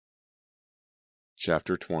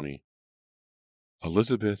Chapter 20.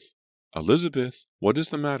 Elizabeth! Elizabeth! What is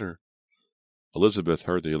the matter? Elizabeth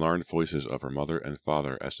heard the alarmed voices of her mother and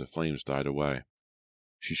father as the flames died away.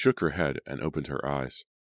 She shook her head and opened her eyes.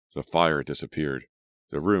 The fire disappeared.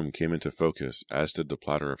 The room came into focus, as did the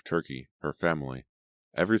platter of turkey, her family.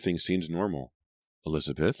 Everything seemed normal.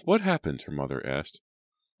 Elizabeth, what happened? Her mother asked.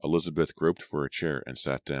 Elizabeth groped for a chair and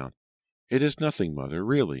sat down. It is nothing, Mother,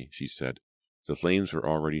 really, she said. The flames were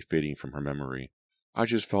already fading from her memory. I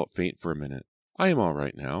just felt faint for a minute. I am all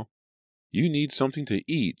right now. You need something to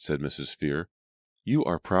eat, said Mrs. Fear. You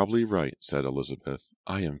are probably right, said Elizabeth.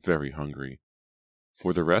 I am very hungry.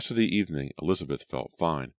 For the rest of the evening, Elizabeth felt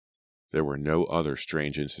fine. There were no other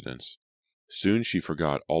strange incidents. Soon she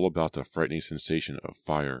forgot all about the frightening sensation of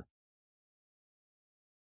fire.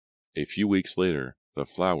 A few weeks later, the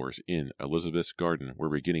flowers in Elizabeth's garden were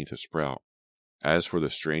beginning to sprout. As for the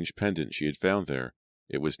strange pendant she had found there,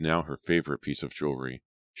 it was now her favorite piece of jewelry.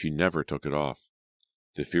 She never took it off.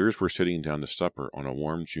 The Fears were sitting down to supper on a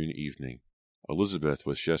warm June evening. Elizabeth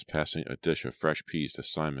was just passing a dish of fresh peas to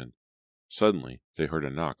Simon. Suddenly, they heard a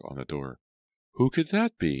knock on the door. Who could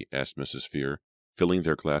that be? Asked Mrs. Fear, filling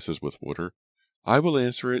their glasses with water. I will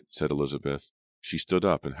answer it, said Elizabeth. She stood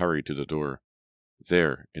up and hurried to the door.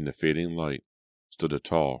 There, in the fading light, stood a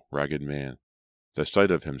tall, ragged man. The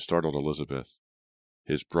sight of him startled Elizabeth.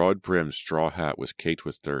 His broad-brimmed straw hat was caked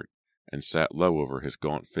with dirt, and sat low over his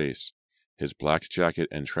gaunt face. His black jacket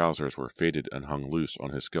and trousers were faded and hung loose on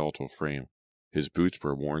his skeletal frame. His boots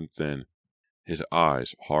were worn thin. His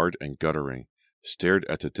eyes, hard and guttering, stared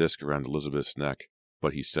at the disc around Elizabeth's neck,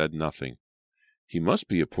 but he said nothing. He must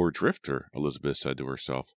be a poor drifter, Elizabeth said to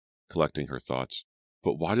herself, collecting her thoughts.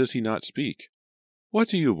 But why does he not speak? What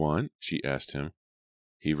do you want? She asked him.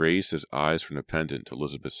 He raised his eyes from the pendant to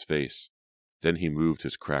Elizabeth's face. Then he moved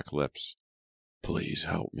his cracked lips. Please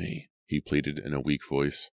help me, he pleaded in a weak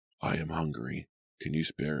voice. I am hungry. Can you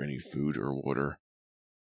spare any food or water?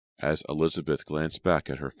 As Elizabeth glanced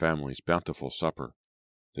back at her family's bountiful supper,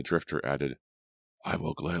 the drifter added, I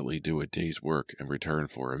will gladly do a day's work in return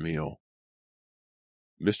for a meal.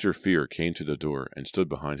 Mr. Fear came to the door and stood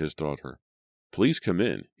behind his daughter. Please come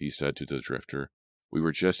in, he said to the drifter. We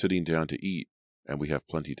were just sitting down to eat, and we have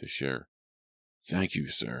plenty to share. Thank you,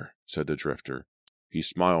 sir, said the drifter. He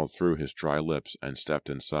smiled through his dry lips and stepped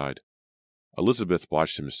inside. Elizabeth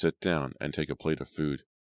watched him sit down and take a plate of food.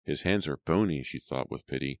 His hands are bony, she thought with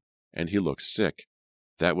pity, and he looks sick.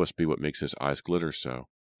 That must be what makes his eyes glitter so.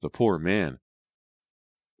 The poor man!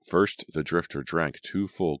 First, the drifter drank 2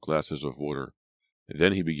 full glasses of water.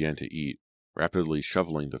 Then he began to eat, rapidly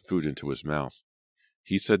shoveling the food into his mouth.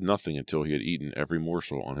 He said nothing until he had eaten every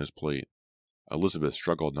morsel on his plate. Elizabeth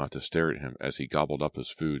struggled not to stare at him as he gobbled up his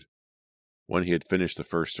food. When he had finished the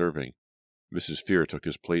first serving, Mrs. Fear took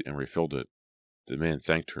his plate and refilled it. The man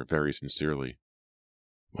thanked her very sincerely.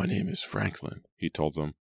 My name is Franklin, he told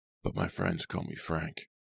them, but my friends call me Frank.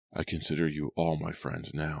 I consider you all my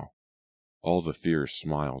friends now. All the Fears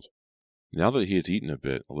smiled. Now that he has eaten a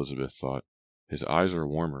bit, Elizabeth thought, his eyes are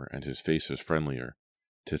warmer and his face is friendlier.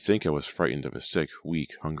 To think I was frightened of a sick,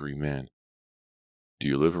 weak, hungry man. Do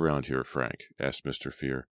you live around here, Frank? Asked Mr.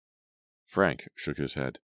 Fear. Frank shook his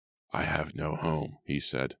head. I have no home, he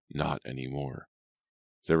said, not any more.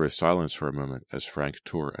 There was silence for a moment as Frank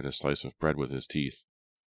tore at a slice of bread with his teeth.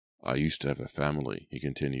 I used to have a family, he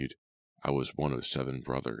continued. I was one of 7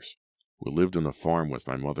 brothers. We lived on a farm with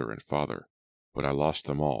my mother and father, but I lost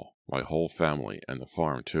them all, my whole family, and the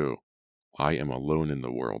farm too. I am alone in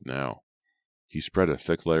the world now. He spread a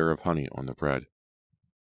thick layer of honey on the bread.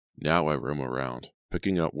 Now I roam around,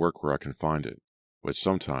 picking up work where I can find it, but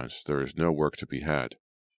sometimes there is no work to be had,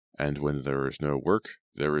 and when there is no work,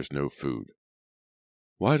 there is no food.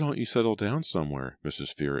 Why don't you settle down somewhere?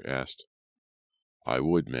 Mrs. Fear asked. I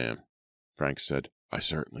would, ma'am, Frank said. I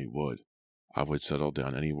certainly would. I would settle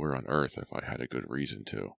down anywhere on earth if I had a good reason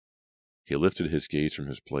to. He lifted his gaze from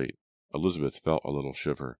his plate. Elizabeth felt a little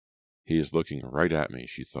shiver. He is looking right at me,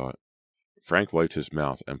 she thought. Frank wiped his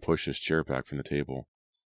mouth and pushed his chair back from the table.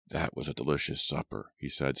 That was a delicious supper, he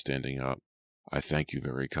said, standing up. I thank you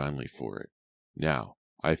very kindly for it. Now,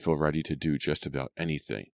 I feel ready to do just about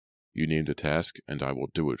anything. You named a task, and I will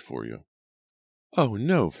do it for you. Oh,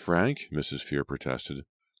 no, Frank, Mrs. Fear protested.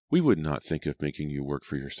 We would not think of making you work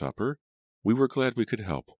for your supper. We were glad we could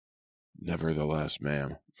help. Nevertheless,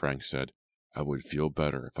 ma'am, Frank said, I would feel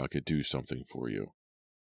better if I could do something for you.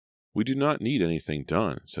 We do not need anything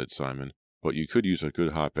done, said Simon, but you could use a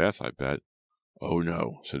good hot bath, I bet. Oh,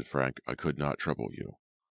 no, said Frank, I could not trouble you.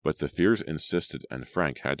 But the Fears insisted, and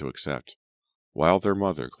Frank had to accept. While their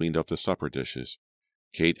mother cleaned up the supper dishes,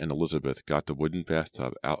 Kate and Elizabeth got the wooden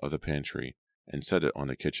bathtub out of the pantry and set it on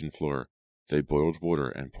the kitchen floor. They boiled water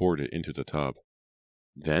and poured it into the tub.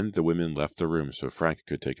 Then the women left the room so Frank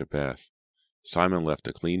could take a bath. Simon left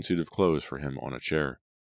a clean suit of clothes for him on a chair.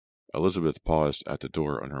 Elizabeth paused at the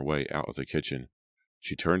door on her way out of the kitchen.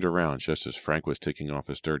 She turned around just as Frank was taking off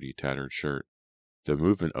his dirty, tattered shirt. The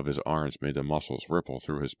movement of his arms made the muscles ripple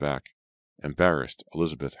through his back. Embarrassed,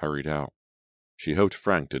 Elizabeth hurried out. She hoped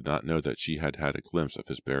Frank did not know that she had had a glimpse of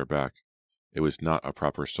his bare back. It was not a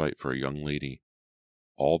proper sight for a young lady.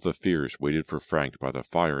 All the Fears waited for Frank by the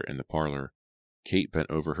fire in the parlor. Kate bent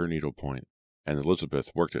over her needlepoint, and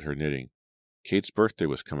Elizabeth worked at her knitting. Kate's birthday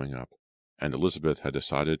was coming up, and Elizabeth had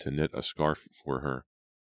decided to knit a scarf for her.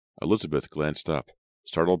 Elizabeth glanced up,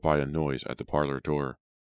 startled by a noise at the parlor door.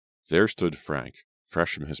 There stood Frank,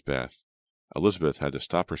 fresh from his bath. Elizabeth had to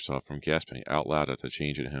stop herself from gasping out loud at the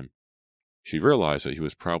change in him. She realized that he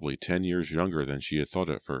was probably 10 years younger than she had thought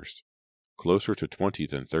at first, closer to 20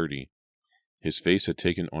 than 30. His face had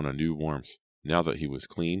taken on a new warmth, now that he was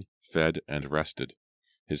clean, fed, and rested.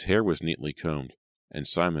 His hair was neatly combed, and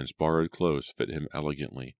Simon's borrowed clothes fit him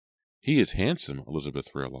elegantly. He is handsome,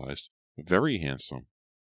 Elizabeth realized. Very handsome.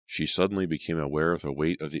 She suddenly became aware of the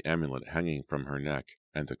weight of the amulet hanging from her neck,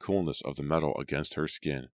 and the coolness of the metal against her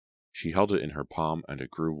skin. She held it in her palm, and it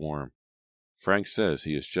grew warm. Frank says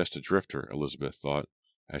he is just a drifter, Elizabeth thought,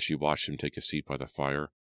 as she watched him take a seat by the fire.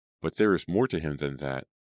 But there is more to him than that.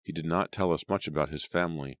 He did not tell us much about his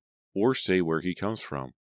family, or say where he comes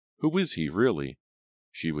from. Who is he, really?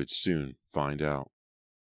 She would soon find out.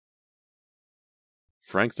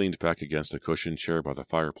 Frank leaned back against a cushioned chair by the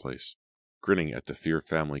fireplace, grinning at the Fear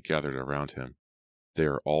family gathered around him. They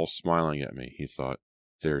are all smiling at me, he thought.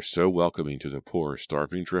 They are so welcoming to the poor,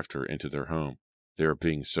 starving drifter into their home. They are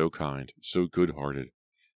being so kind, so good-hearted.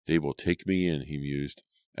 They will take me in, he mused,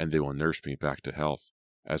 and they will nurse me back to health.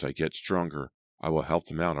 As I get stronger, I will help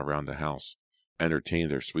them out around the house, entertain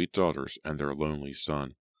their sweet daughters and their lonely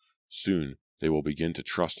son. Soon they will begin to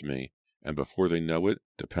trust me, and before they know it,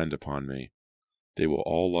 depend upon me. They will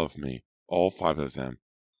all love me, all 5 of them,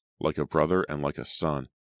 like a brother and like a son.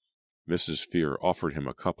 Mrs. Fear offered him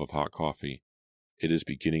a cup of hot coffee. It is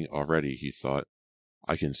beginning already, he thought.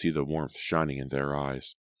 I can see the warmth shining in their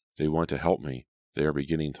eyes. They want to help me. They are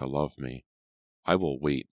beginning to love me. I will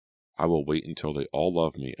wait. I will wait until they all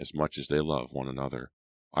love me as much as they love one another.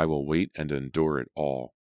 I will wait and endure it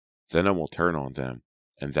all. Then I will turn on them,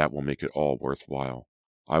 and that will make it all worthwhile.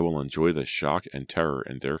 I will enjoy the shock and terror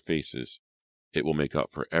in their faces. It will make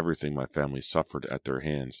up for everything my family suffered at their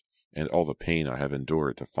hands, and all the pain I have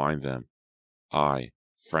endured to find them. I,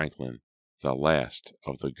 Franklin, the last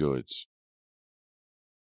of the goods.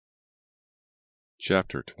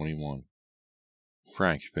 Chapter 21.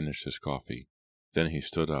 Frank finished his coffee. Then he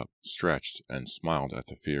stood up, stretched, and smiled at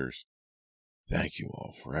the Fears. Thank you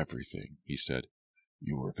all for everything, he said.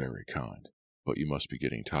 You were very kind, but you must be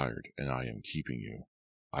getting tired, and I am keeping you.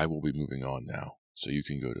 I will be moving on now, so you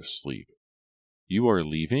can go to sleep. You are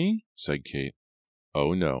leaving? Said Kate.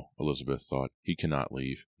 Oh no, Elizabeth thought. He cannot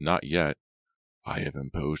leave. Not yet. I have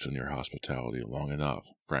imposed on your hospitality long enough,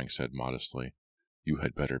 Frank said modestly. You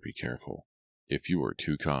had better be careful. If you are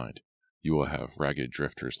too kind, you will have ragged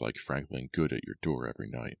drifters like Franklin Good at your door every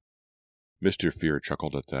night. Mr. Fear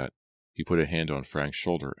chuckled at that. He put a hand on Frank's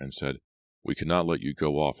shoulder and said, We cannot let you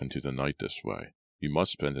go off into the night this way. You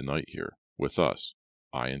must spend the night here, with us.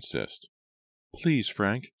 I insist. Please,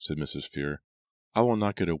 Frank, said Mrs. Fear. I will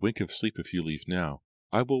not get a wink of sleep if you leave now.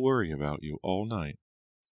 I will worry about you all night.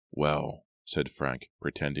 Well, said Frank,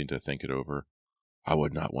 pretending to think it over, I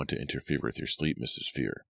would not want to interfere with your sleep, Mrs.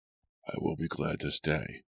 Fear. I will be glad to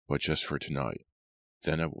stay, but just for tonight.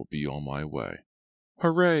 Then I will be on my way.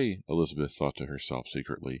 Hooray! Elizabeth thought to herself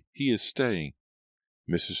secretly. He is staying.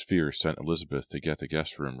 Mrs. Fear sent Elizabeth to get the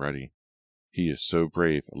guest room ready. He is so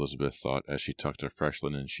brave, Elizabeth thought as she tucked a fresh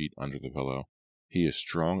linen sheet under the pillow. He is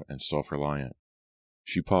strong and self-reliant.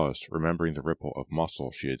 She paused, remembering the ripple of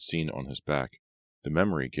muscle she had seen on his back. The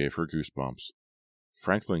memory gave her goosebumps.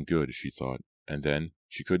 Franklin Good, she thought, and then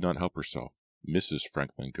she could not help herself. Mrs.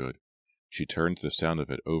 Franklin Good. She turned the sound of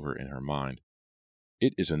it over in her mind.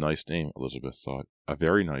 It is a nice name, Elizabeth thought. A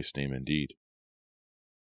very nice name indeed.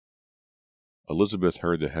 Elizabeth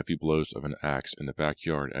heard the heavy blows of an axe in the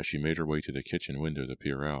backyard as she made her way to the kitchen window to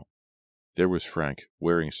peer out. There was Frank,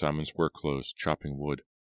 wearing Simon's work clothes, chopping wood.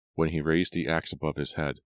 When he raised the axe above his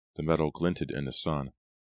head, the metal glinted in the sun.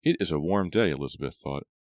 It is a warm day, Elizabeth thought.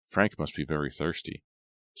 Frank must be very thirsty.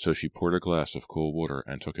 So she poured a glass of cool water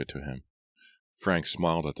and took it to him. Frank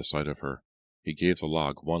smiled at the sight of her. He gave the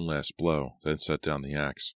log one last blow, then set down the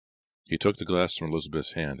axe. He took the glass from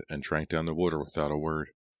Elizabeth's hand and drank down the water without a word.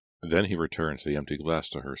 Then he returned the empty glass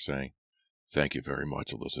to her, saying, Thank you very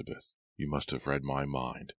much, Elizabeth. You must have read my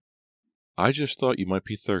mind. I just thought you might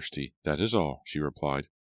be thirsty, that is all, she replied.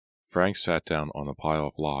 Frank sat down on a pile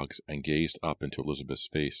of logs and gazed up into Elizabeth's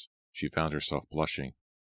face. She found herself blushing.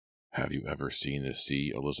 Have you ever seen the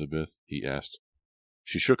sea, Elizabeth? He asked.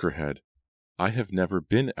 She shook her head. I have never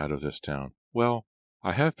been out of this town. Well,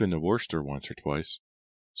 I have been to Worcester once or twice.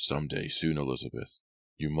 Some day soon, Elizabeth.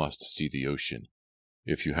 You must see the ocean.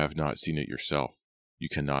 If you have not seen it yourself, you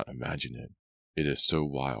cannot imagine it. It is so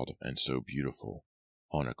wild and so beautiful.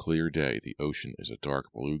 On a clear day, the ocean is a dark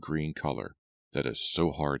blue-green color that is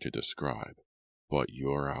so hard to describe. But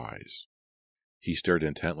your eyes... He stared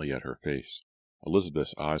intently at her face.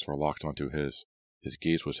 Elizabeth's eyes were locked onto his. His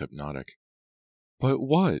gaze was hypnotic. But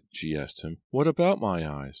what? She asked him. What about my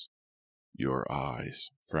eyes? Your eyes,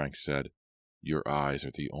 Frank said. Your eyes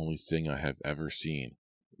are the only thing I have ever seen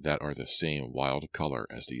that are the same wild color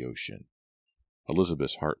as the ocean.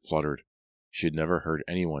 Elizabeth's heart fluttered. She had never heard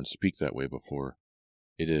anyone speak that way before.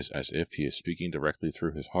 It is as if he is speaking directly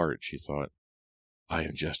through his heart, she thought. I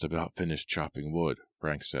am just about finished chopping wood,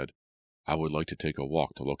 Frank said. I would like to take a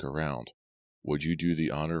walk to look around. Would you do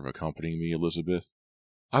the honor of accompanying me, Elizabeth?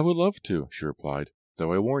 I would love to, she replied,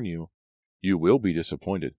 though I warn you. You will be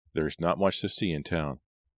disappointed. There is not much to see in town.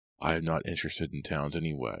 I am not interested in towns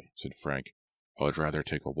anyway, said Frank. I would rather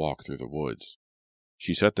take a walk through the woods.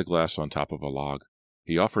 She set the glass on top of a log.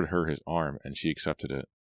 He offered her his arm, and she accepted it.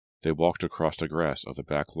 They walked across the grass of the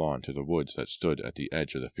back lawn to the woods that stood at the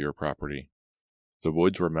edge of the Fear property. The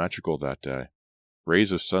woods were magical that day.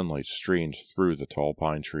 Rays of sunlight streamed through the tall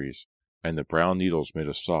pine trees, and the brown needles made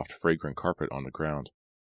a soft, fragrant carpet on the ground.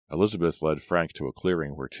 Elizabeth led Frank to a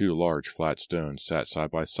clearing where two large, flat stones sat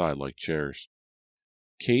side by side like chairs.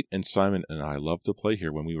 Kate and Simon and I loved to play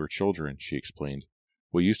here when we were children, she explained.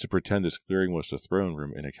 We used to pretend this clearing was the throne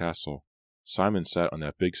room in a castle. Simon sat on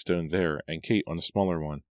that big stone there, and Kate on the smaller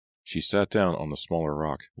one. She sat down on the smaller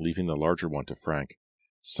rock, leaving the larger one to Frank.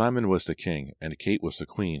 Simon was the king, and Kate was the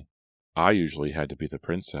queen. I usually had to be the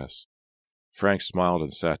princess. Frank smiled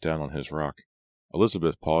and sat down on his rock.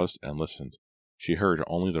 Elizabeth paused and listened. She heard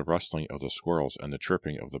only the rustling of the squirrels and the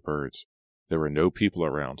chirping of the birds. There were no people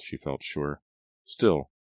around, she felt sure. Still,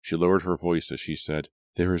 she lowered her voice as she said,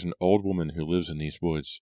 There is an old woman who lives in these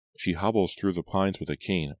woods. She hobbles through the pines with a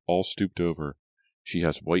cane, all stooped over. She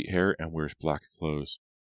has white hair and wears black clothes.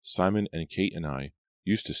 Simon and Kate and I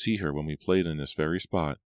used to see her when we played in this very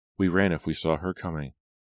spot. We ran if we saw her coming.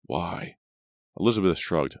 Why? Elizabeth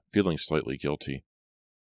shrugged, feeling slightly guilty.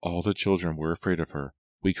 All the children were afraid of her.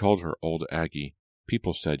 We called her Old Aggie.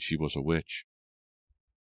 People said she was a witch.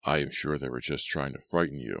 I am sure they were just trying to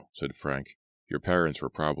frighten you, said Frank. Your parents were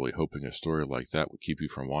probably hoping a story like that would keep you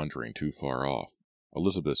from wandering too far off.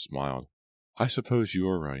 Elizabeth smiled. I suppose you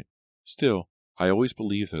are right. Still, I always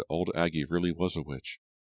believed that Old Aggie really was a witch.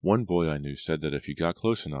 One boy I knew said that if you got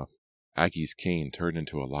close enough, Aggie's cane turned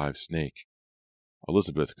into a live snake.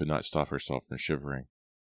 Elizabeth could not stop herself from shivering.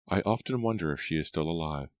 I often wonder if she is still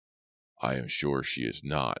alive. I am sure she is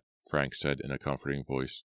not, Frank said in a comforting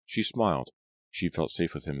voice. She smiled. She felt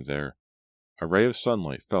safe with him there. A ray of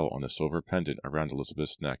sunlight fell on the silver pendant around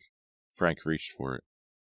Elizabeth's neck. Frank reached for it.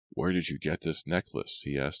 Where did you get this necklace?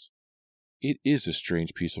 He asked. It is a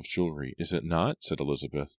strange piece of jewelry, is it not? Said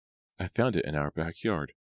Elizabeth. I found it in our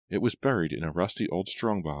backyard. It was buried in a rusty old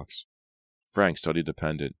strong-box. Frank studied the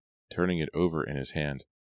pendant, turning it over in his hand,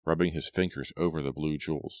 rubbing his fingers over the blue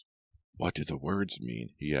jewels. What do the words mean?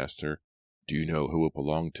 He asked her. Do you know who it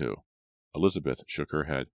belonged to? Elizabeth shook her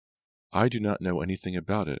head. I do not know anything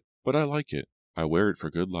about it, but I like it. I wear it for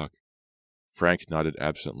good luck. Frank nodded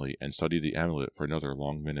absently and studied the amulet for another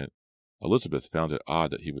long minute. Elizabeth found it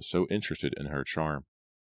odd that he was so interested in her charm.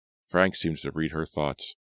 Frank seemed to read her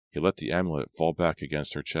thoughts. He let the amulet fall back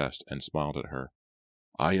against her chest and smiled at her.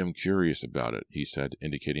 I am curious about it, he said,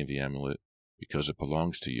 indicating the amulet, because it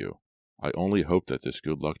belongs to you. I only hope that this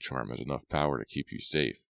good luck charm has enough power to keep you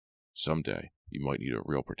safe. Someday, you might need a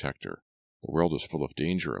real protector. The world is full of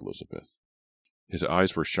danger, Elizabeth. His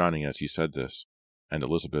eyes were shining as he said this, and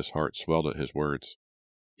Elizabeth's heart swelled at his words.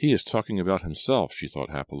 He is talking about himself, she thought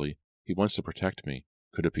happily. He wants to protect me.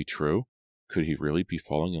 Could it be true? Could he really be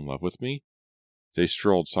falling in love with me? They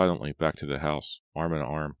strolled silently back to the house, arm in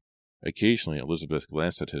arm. Occasionally Elizabeth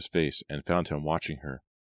glanced at his face and found him watching her,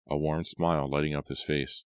 a warm smile lighting up his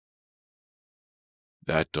face.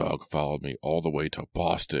 That dog followed me all the way to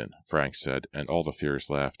Boston, Frank said, and all the Fears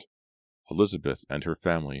laughed. Elizabeth and her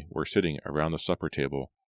family were sitting around the supper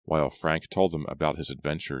table while Frank told them about his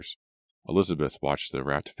adventures. Elizabeth watched the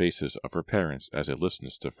rapt faces of her parents as they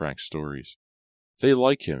listened to Frank's stories. They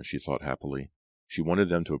like him, she thought happily. She wanted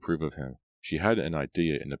them to approve of him. She had an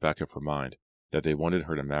idea in the back of her mind that they wanted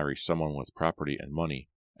her to marry someone with property and money,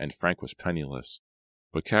 and Frank was penniless.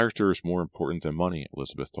 But character is more important than money,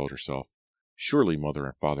 Elizabeth told herself. Surely mother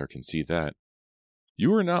and father can see that.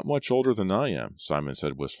 You are not much older than I am, Simon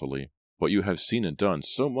said wistfully, but you have seen and done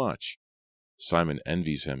so much. Simon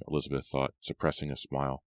envies him, Elizabeth thought, suppressing a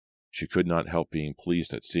smile. She could not help being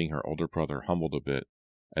pleased at seeing her older brother humbled a bit.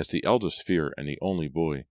 As the eldest Fear and the only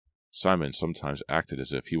boy, Simon sometimes acted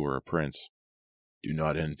as if he were a prince. Do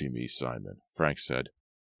not envy me, Simon, Frank said.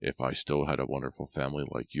 If I still had a wonderful family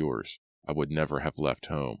like yours, I would never have left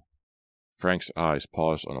home. Frank's eyes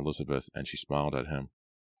paused on Elizabeth, and she smiled at him.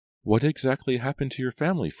 What exactly happened to your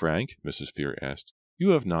family, Frank? Mrs. Fear asked.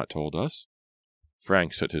 You have not told us.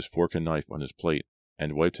 Frank set his fork and knife on his plate,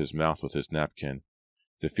 and wiped his mouth with his napkin.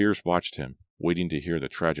 The Fears watched him, waiting to hear the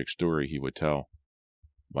tragic story he would tell.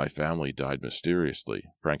 My family died mysteriously,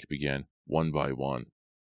 Frank began, one by one.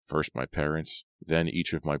 First my parents, then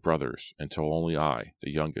each of my brothers, until only I,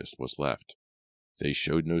 the youngest, was left. They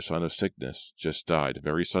showed no sign of sickness, just died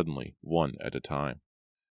very suddenly, one at a time.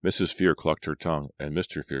 Mrs. Fear clucked her tongue, and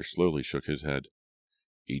Mr. Fear slowly shook his head.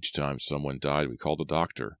 Each time someone died we called a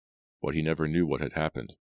doctor, but he never knew what had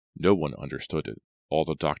happened. No one understood it. All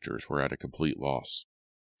the doctors were at a complete loss.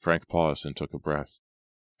 Frank paused and took a breath.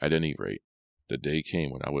 At any rate, the day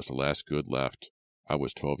came when I was the last good left. I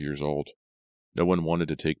was 12 years old. No one wanted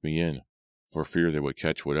to take me in, for fear they would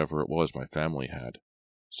catch whatever it was my family had.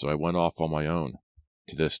 So I went off on my own.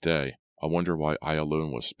 To this day, I wonder why I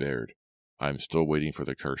alone was spared. I am still waiting for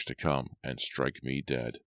the curse to come and strike me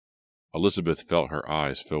dead. Elizabeth felt her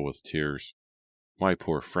eyes fill with tears. My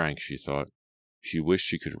poor Frank, she thought. She wished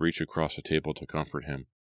she could reach across the table to comfort him,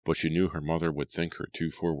 but she knew her mother would think her too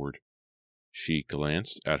forward. She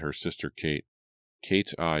glanced at her sister Kate.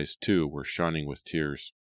 Kate's eyes, too, were shining with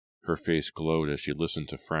tears. Her face glowed as she listened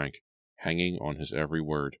to Frank, hanging on his every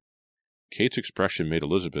word. Kate's expression made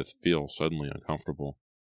Elizabeth feel suddenly uncomfortable.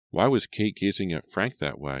 Why was Kate gazing at Frank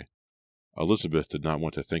that way? Elizabeth did not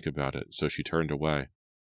want to think about it, so she turned away.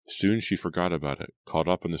 Soon she forgot about it, caught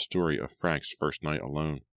up in the story of Frank's first night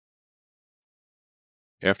alone.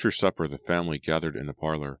 After supper, the family gathered in the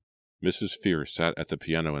parlor. Mrs. Fear sat at the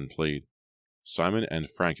piano and played. Simon and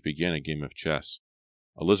Frank began a game of chess.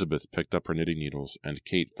 Elizabeth picked up her knitting needles, and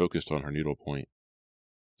Kate focused on her needlepoint.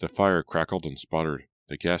 The fire crackled and sputtered,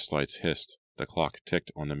 the gas lights hissed, the clock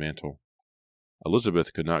ticked on the mantel.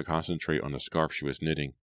 Elizabeth could not concentrate on the scarf she was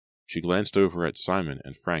knitting. She glanced over at Simon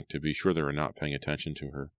and Frank to be sure they were not paying attention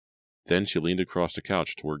to her. Then she leaned across the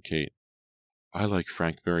couch toward Kate. I like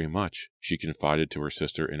Frank very much, she confided to her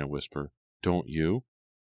sister in a whisper. Don't you?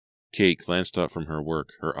 Kate glanced up from her work,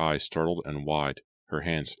 her eyes startled and wide, her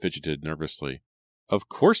hands fidgeted nervously. Of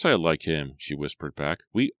course I like him, she whispered back.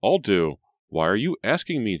 We all do. Why are you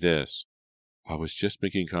asking me this? I was just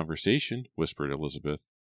making conversation, whispered Elizabeth.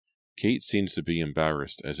 Kate seemed to be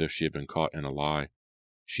embarrassed, as if she had been caught in a lie.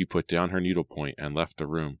 She put down her needlepoint and left the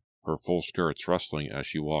room, her full skirts rustling as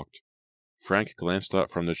she walked. Frank glanced up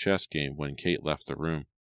from the chess game when Kate left the room.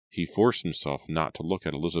 He forced himself not to look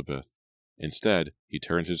at Elizabeth. Instead, he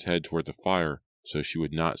turned his head toward the fire so she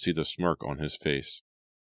would not see the smirk on his face.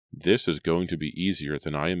 This is going to be easier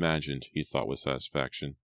than I imagined, he thought with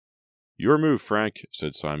satisfaction. Your move, Frank,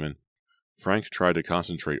 said Simon. Frank tried to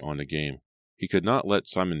concentrate on the game. He could not let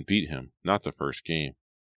Simon beat him, not the first game.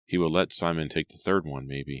 He would let Simon take the third one,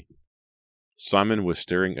 maybe. Simon was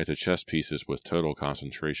staring at the chess pieces with total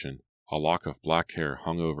concentration. A lock of black hair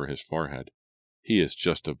hung over his forehead. He is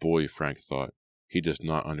just a boy, Frank thought. He does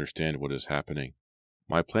not understand what is happening.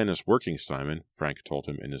 My plan is working, Simon, Frank told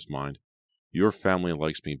him in his mind. Your family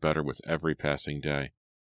likes me better with every passing day.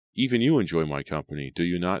 Even you enjoy my company, do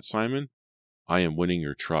you not, Simon? I am winning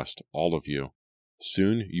your trust, all of you.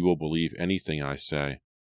 Soon you will believe anything I say.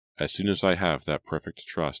 As soon as I have that perfect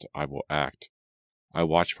trust, I will act. I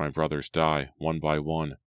watch my brothers die, one by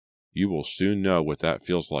one. You will soon know what that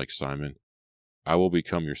feels like, Simon. I will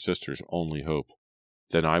become your sister's only hope.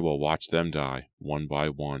 Then I will watch them die, one by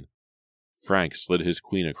one. Frank slid his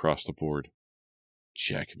queen across the board.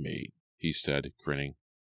 Checkmate, he said, grinning.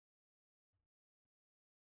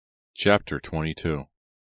 Chapter 22.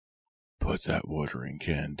 Put that watering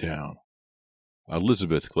can down.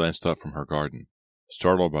 Elizabeth glanced up from her garden,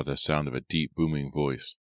 startled by the sound of a deep, booming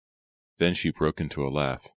voice. Then she broke into a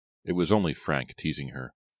laugh. It was only Frank teasing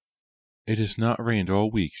her. It has not rained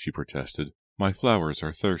all week, she protested. My flowers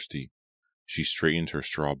are thirsty. She straightened her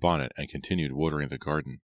straw bonnet and continued watering the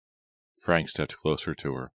garden. Frank stepped closer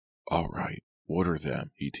to her. All right, water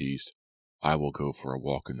them, he teased. I will go for a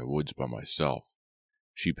walk in the woods by myself.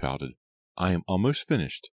 She pouted. I am almost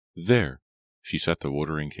finished. There. She set the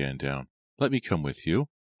watering can down. Let me come with you.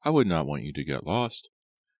 I would not want you to get lost."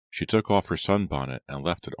 She took off her sunbonnet and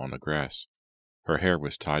left it on the grass. Her hair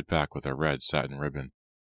was tied back with a red satin ribbon.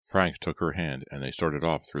 Frank took her hand, and they started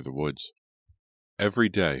off through the woods. Every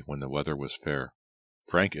day, when the weather was fair,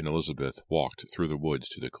 Frank and Elizabeth walked through the woods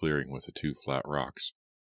to the clearing with the 2 flat rocks.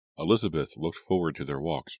 Elizabeth looked forward to their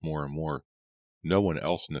walks more and more. No one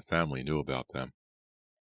else in the family knew about them.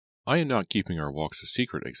 "I am not keeping our walks a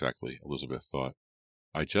secret exactly," Elizabeth thought.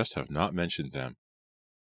 "I just have not mentioned them."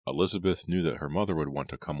 Elizabeth knew that her mother would want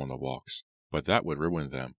to come on the walks, but that would ruin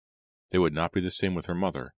them. They would not be the same with her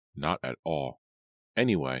mother, not at all.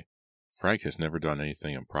 Anyway, Frank has never done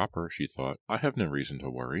anything improper, she thought. I have no reason to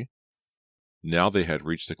worry. Now they had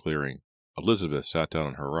reached the clearing. Elizabeth sat down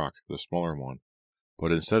on her rock, the smaller one,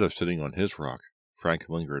 but instead of sitting on his rock, Frank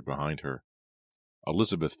lingered behind her.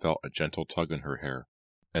 Elizabeth felt a gentle tug in her hair,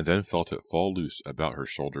 and then felt it fall loose about her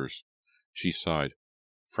shoulders. She sighed.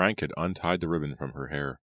 Frank had untied the ribbon from her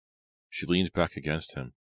hair. She leaned back against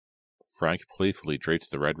him. Frank playfully draped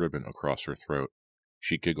the red ribbon across her throat.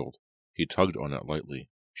 She giggled. He tugged on it lightly.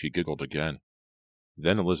 She giggled again.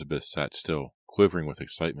 Then Elizabeth sat still, quivering with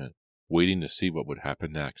excitement, waiting to see what would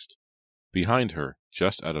happen next. Behind her,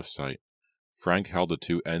 just out of sight, Frank held the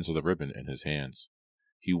 2 ends of the ribbon in his hands.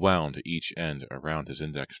 He wound each end around his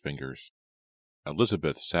index fingers.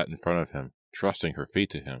 Elizabeth sat in front of him, trusting her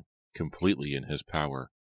fate to him, completely in his power.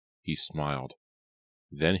 He smiled.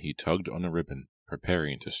 Then he tugged on the ribbon,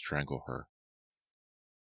 preparing to strangle her.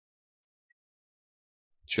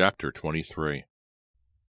 Chapter 23.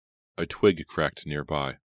 A twig cracked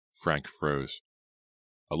nearby. Frank froze.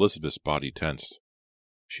 Elizabeth's body tensed.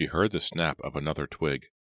 She heard the snap of another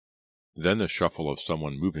twig. Then the shuffle of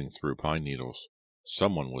someone moving through pine needles.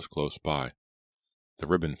 Someone was close by. The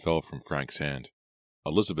ribbon fell from Frank's hand.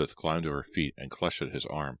 Elizabeth climbed to her feet and clutched at his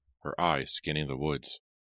arm, her eyes scanning the woods.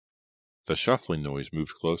 The shuffling noise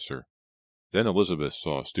moved closer. Then Elizabeth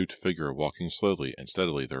saw a stooped figure walking slowly and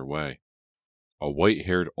steadily their way. A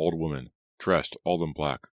white-haired old woman, dressed all in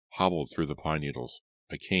black, hobbled through the pine needles,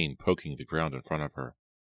 a cane poking the ground in front of her.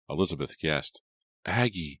 Elizabeth gasped.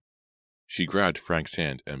 "Aggie!" She grabbed Frank's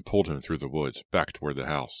hand and pulled him through the woods, back toward the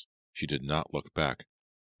house. She did not look back,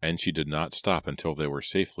 and she did not stop until they were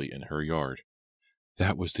safely in her yard.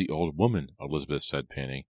 "That was the old woman," Elizabeth said,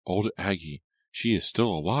 panting. "Old Aggie. She is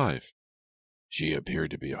still alive." "She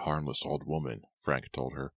appeared to be a harmless old woman," Frank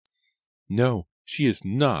told her. "No, she is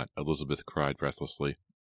not," Elizabeth cried breathlessly.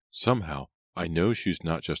 "Somehow, I know she's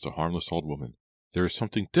not just a harmless old woman. There is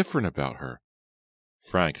something different about her."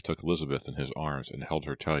 Frank took Elizabeth in his arms and held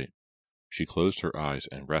her tight. She closed her eyes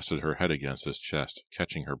and rested her head against his chest,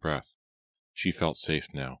 catching her breath. She felt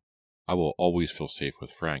safe now. I will always feel safe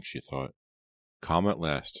with Frank, she thought. Calm at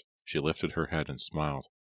last, she lifted her head and smiled.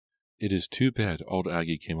 "It is too bad old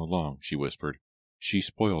Aggie came along," she whispered. "She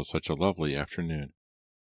spoiled such a lovely afternoon."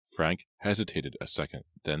 Frank hesitated a second,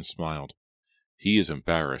 then smiled. He is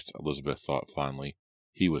embarrassed, Elizabeth thought fondly.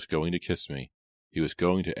 He was going to kiss me. He was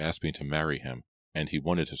going to ask me to marry him, and he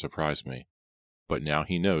wanted to surprise me. But now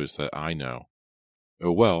he knows that I know.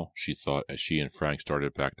 Oh well, she thought as she and Frank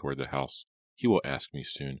started back toward the house. He will ask me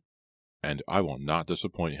soon, and I will not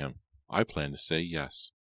disappoint him. I plan to say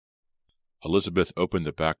yes. Elizabeth opened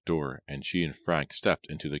the back door, and she and Frank stepped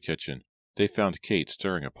into the kitchen. They found Kate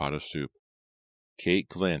stirring a pot of soup. Kate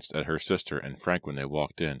glanced at her sister and Frank when they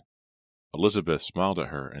walked in. Elizabeth smiled at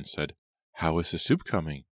her and said, "How is the soup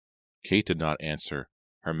coming?" Kate did not answer.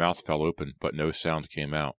 Her mouth fell open, but no sound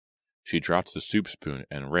came out. She dropped the soup spoon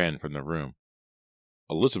and ran from the room.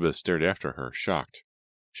 Elizabeth stared after her, shocked.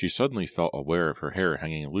 She suddenly felt aware of her hair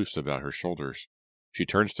hanging loose about her shoulders. She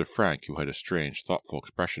turned to Frank, who had a strange, thoughtful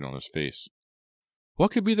expression on his face.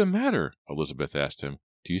 "What could be the matter?" Elizabeth asked him.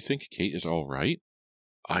 "Do you think Kate is all right?"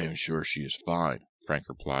 "I am sure she is fine," Frank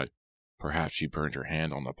replied. "Perhaps she burned her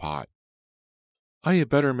hand on the pot." "I had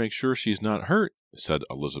better make sure she's not hurt," said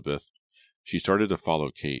Elizabeth. She started to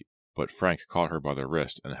follow Kate, but Frank caught her by the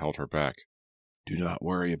wrist and held her back. "Do not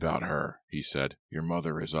worry about her," he said. "Your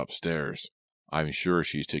mother is upstairs. I'm sure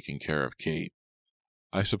she's taking care of Kate."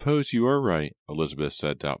 "I suppose you are right," Elizabeth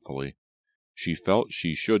said doubtfully. She felt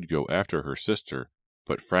she should go after her sister,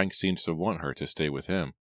 but Frank seemed to want her to stay with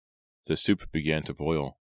him. The soup began to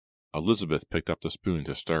boil. Elizabeth picked up the spoon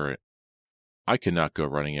to stir it. "I cannot go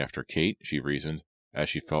running after Kate," she reasoned, as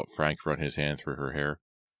she felt Frank run his hand through her hair.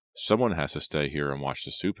 "Someone has to stay here and watch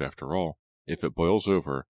the soup after all. If it boils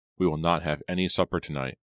over, we will not have any supper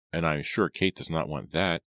tonight, and I am sure Kate does not want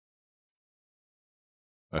that."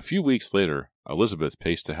 A few weeks later, Elizabeth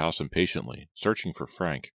paced the house impatiently, searching for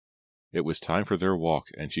Frank. It was time for their walk,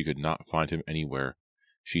 and she could not find him anywhere.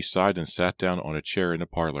 She sighed and sat down on a chair in the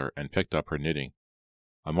parlor and picked up her knitting.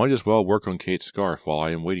 I might as well work on Kate's scarf while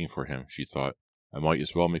I am waiting for him, she thought. I might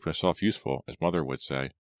as well make myself useful, as Mother would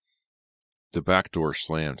say. The back door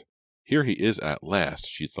slammed. Here he is at last,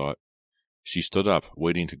 she thought. She stood up,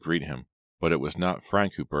 waiting to greet him, but it was not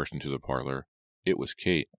Frank who burst into the parlor. It was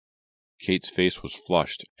Kate. Kate's face was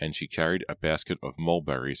flushed, and she carried a basket of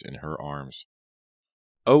mulberries in her arms.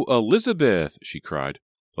 "Oh, Elizabeth!" she cried,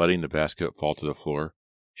 letting the basket fall to the floor.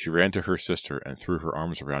 She ran to her sister and threw her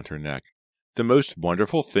arms around her neck. "The most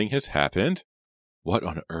wonderful thing has happened?" "What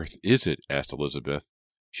on earth is it?" asked Elizabeth.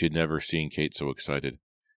 She had never seen Kate so excited.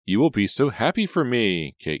 "You will be so happy for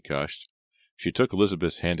me," Kate gushed. She took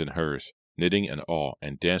Elizabeth's hand in hers, knitting and all,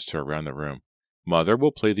 and danced her around the room. "Mother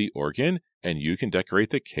will play the organ, and you can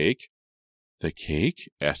decorate the cake." "The cake?"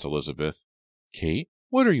 asked Elizabeth. "Kate,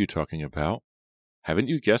 what are you talking about?" "Haven't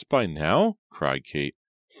you guessed by now?" cried Kate.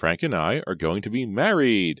 "Frank and I are going to be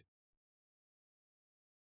married."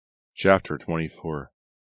 Chapter 24.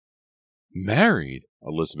 "Married?"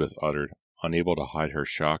 Elizabeth uttered, unable to hide her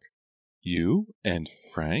shock. "You and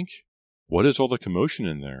Frank? What is all the commotion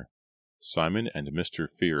in there?" Simon and Mr.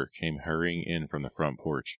 Fear came hurrying in from the front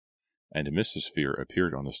porch, and Mrs. Fear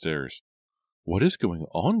appeared on the stairs. "What is going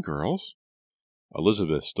on, girls?"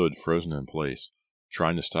 Elizabeth stood frozen in place,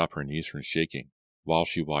 trying to stop her knees from shaking, while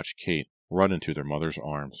she watched Kate run into their mother's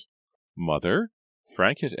arms. "Mother,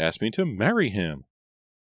 Frank has asked me to marry him."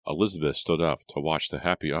 Elizabeth stood up to watch the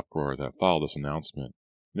happy uproar that followed this announcement.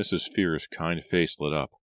 Mrs. Fear's kind face lit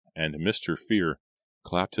up, and Mr. Fear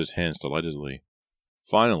clapped his hands delightedly.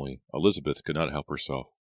 Finally, Elizabeth could not help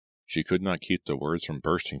herself. She could not keep the words from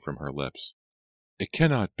bursting from her lips. "It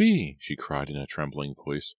cannot be," she cried in a trembling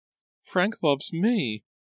voice. "Frank loves me."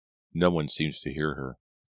 No one seemed to hear her.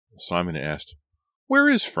 Simon asked, "Where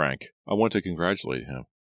is Frank? I want to congratulate him."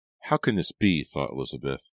 "How can this be?" thought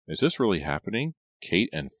Elizabeth. "Is this really happening? Kate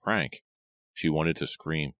and Frank." She wanted to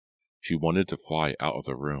scream. She wanted to fly out of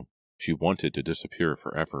the room. She wanted to disappear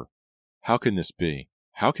forever. "How can this be?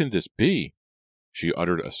 How can this be?" She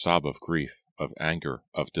uttered a sob of grief, of anger,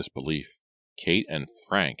 of disbelief. Kate and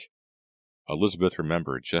Frank! Elizabeth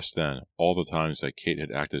remembered just then all the times that Kate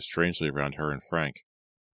had acted strangely around her and Frank.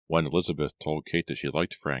 When Elizabeth told Kate that she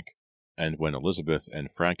liked Frank, and when Elizabeth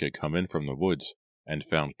and Frank had come in from the woods and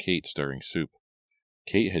found Kate stirring soup.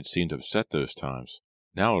 Kate had seemed upset those times.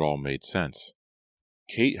 Now it all made sense.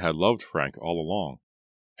 Kate had loved Frank all along,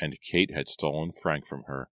 and Kate had stolen Frank from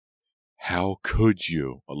her. "How could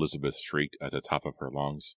you?" Elizabeth shrieked at the top of her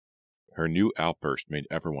lungs. Her new outburst made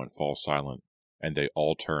everyone fall silent, and they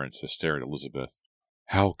all turned to stare at Elizabeth.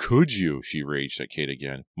 "How could you?" she raged at Kate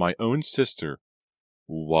again. "My own sister."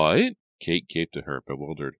 "What?" Kate gaped at her,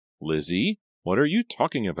 bewildered. "Lizzie, what are you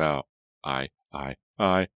talking about?" I.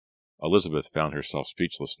 Elizabeth found herself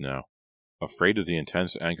speechless now. Afraid of the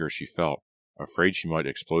intense anger she felt, afraid she might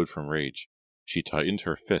explode from rage, she tightened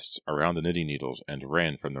her fists around the knitting needles and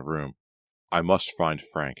ran from the room. "I must find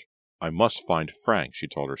Frank. I must find Frank," she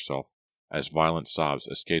told herself, as violent sobs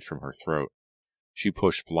escaped from her throat. She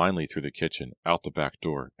pushed blindly through the kitchen, out the back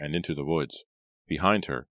door, and into the woods. Behind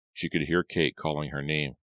her, she could hear Kate calling her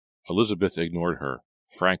name. Elizabeth ignored her.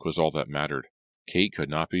 Frank was all that mattered. Kate could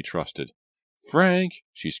not be trusted. "Frank!"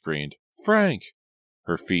 she screamed. "Frank!"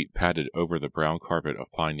 Her feet padded over the brown carpet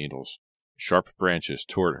of pine needles. Sharp branches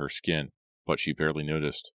tore at her skin, but she barely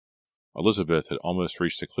noticed. Elizabeth had almost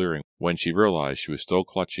reached the clearing when she realized she was still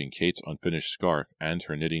clutching Kate's unfinished scarf and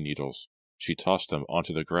her knitting needles. She tossed them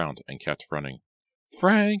onto the ground and kept running.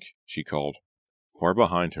 "Frank!" she called. Far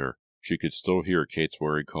behind her, she could still hear Kate's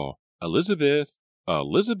worried call. "Elizabeth!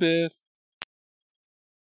 Elizabeth!"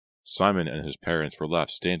 Simon and his parents were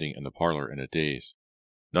left standing in the parlor in a daze.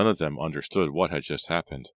 None of them understood what had just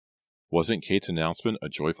happened. Wasn't Kate's announcement a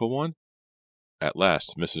joyful one? At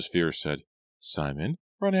last, Mrs. Fear said, "Simon,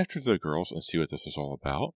 run after the girls and see what this is all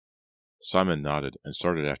about." Simon nodded and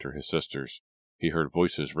started after his sisters. He heard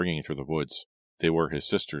voices ringing through the woods. They were his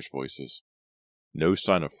sisters' voices. No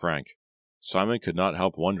sign of Frank. Simon could not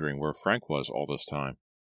help wondering where Frank was all this time.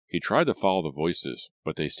 He tried to follow the voices,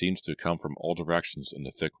 but they seemed to come from all directions in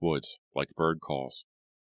the thick woods, like bird calls.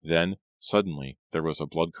 Then, suddenly, there was a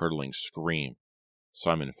blood-curdling scream.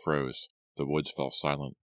 Simon froze. The woods fell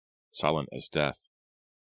silent. Silent as death.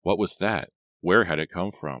 What was that? Where had it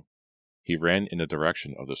come from? He ran in the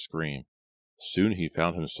direction of the scream. Soon he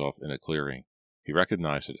found himself in a clearing. He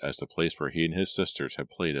recognized it as the place where he and his sisters had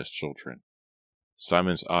played as children.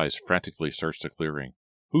 Simon's eyes frantically searched the clearing.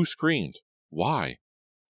 Who screamed? Why?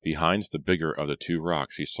 Behind the bigger of the two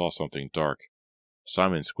rocks he saw something dark.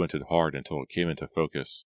 Simon squinted hard until it came into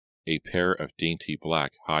focus. A pair of dainty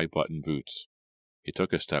black high-button boots. He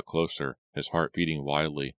took a step closer, his heart beating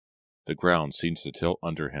wildly. The ground seemed to tilt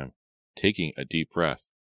under him. Taking a deep breath,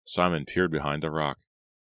 Simon peered behind the rock.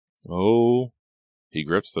 Oh! He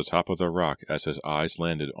gripped the top of the rock as his eyes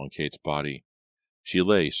landed on Kate's body. She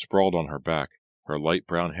lay sprawled on her back, her light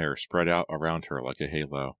brown hair spread out around her like a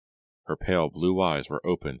halo. Her pale blue eyes were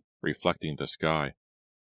open, reflecting the sky.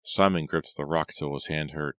 Simon gripped the rock till his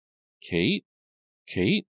hand hurt. Kate?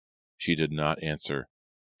 Kate? She did not answer.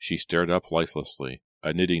 She stared up lifelessly,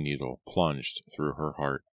 a knitting needle plunged through her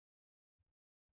heart.